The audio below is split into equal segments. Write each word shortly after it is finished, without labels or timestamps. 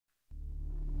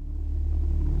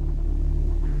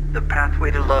The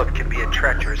pathway to love can be a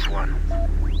treacherous one,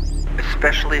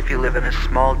 especially if you live in a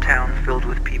small town filled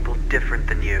with people different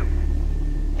than you.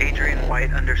 Adrian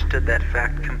White understood that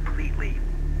fact completely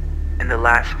in the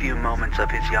last few moments of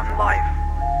his young life.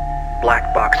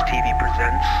 BlackBoxTV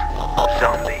presents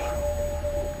Zombie.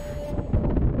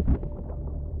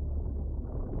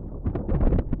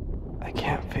 I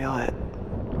can't feel it.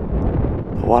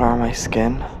 The water on my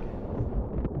skin.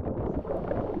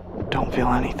 Don't feel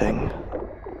anything.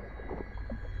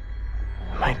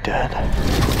 Am I dead?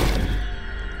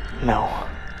 No.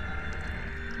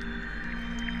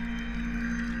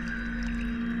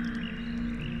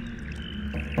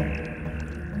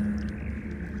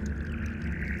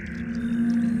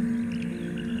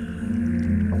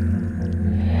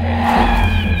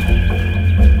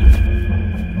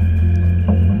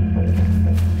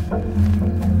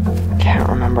 Can't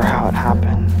remember how it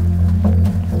happened.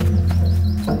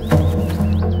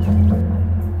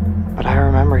 But I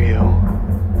remember you.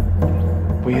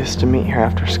 We used to meet here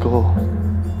after school.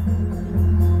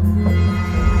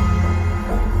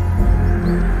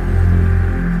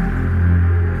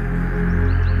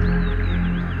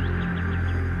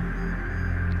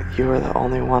 You were the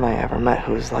only one I ever met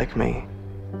who was like me.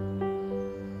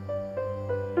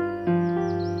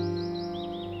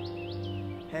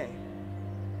 Hey.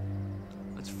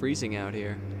 It's freezing out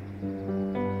here.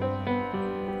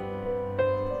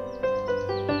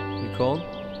 You cold?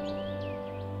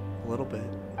 A little bit.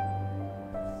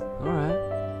 Alright.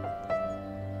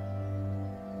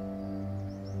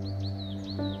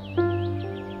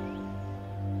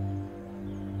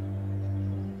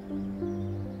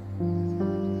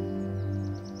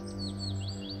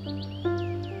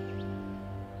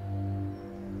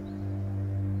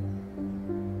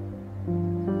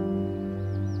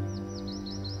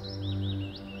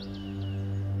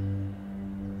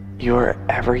 You were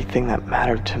everything that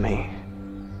mattered to me.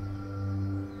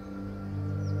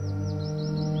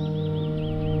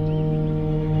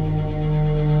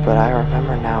 But I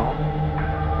remember now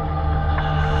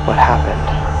what happened.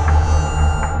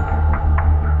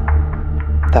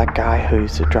 That guy who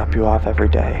used to drop you off every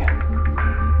day,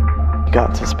 he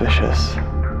got suspicious.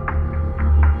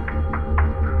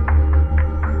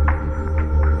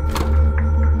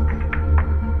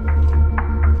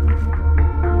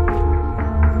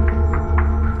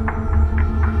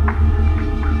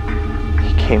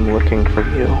 He came looking for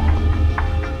you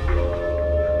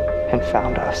and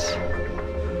found us.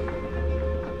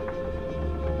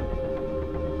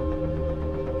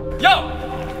 Yo!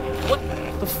 What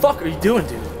the fuck are you doing,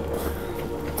 dude?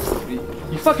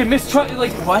 You fucking mistrust,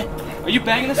 like, what? Are you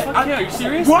banging this fucking kid? Are you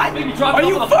serious? What? Maybe drop Are it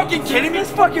you off the fucking kidding me?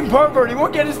 This fucking pervert, he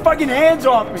won't get his fucking hands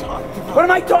off me. What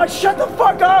am I talking? Shut the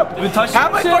fuck up! You've been touching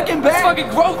Have my shit? fucking That's back! fucking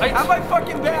gross! Have my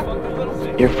fucking back!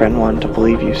 Your friend wanted to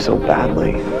believe you so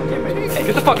badly. Hey,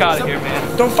 get the fuck out of here,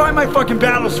 man. Don't find my fucking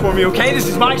battles for me, okay? This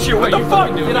is my shit. What the you fuck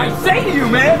fucking doing, did I man? say to you,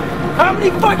 man? How many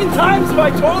fucking times have I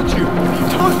told you?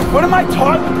 What am I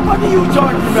talking? What the fuck are you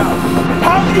talking about?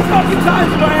 How many fucking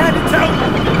times have I had to tell you?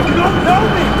 You don't know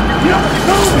me. You don't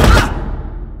know me.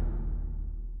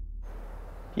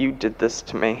 You did this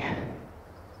to me.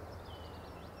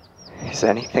 Is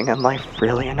anything in life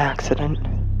really an accident?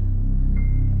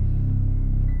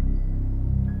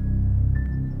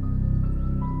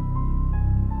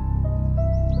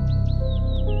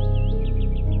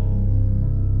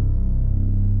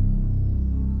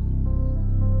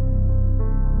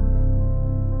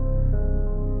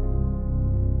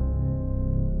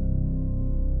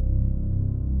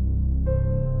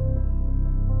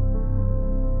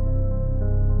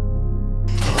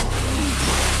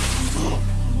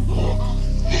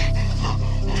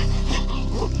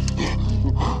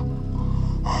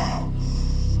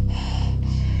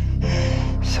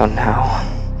 So now,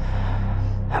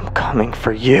 I'm coming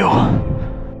for you.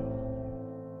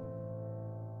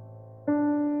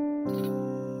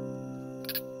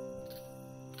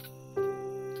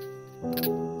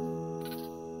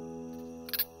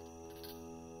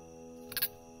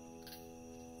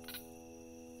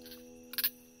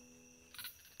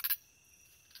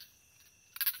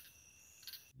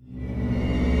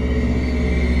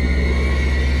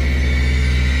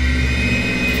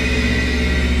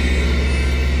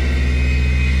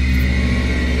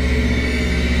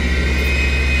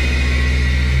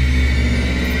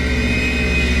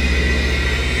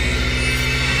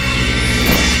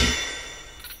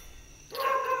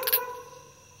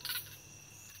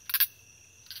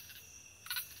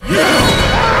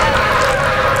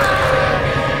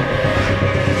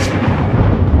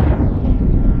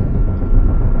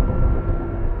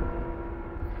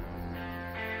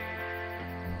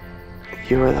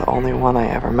 You were the only one I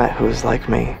ever met who was like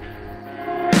me.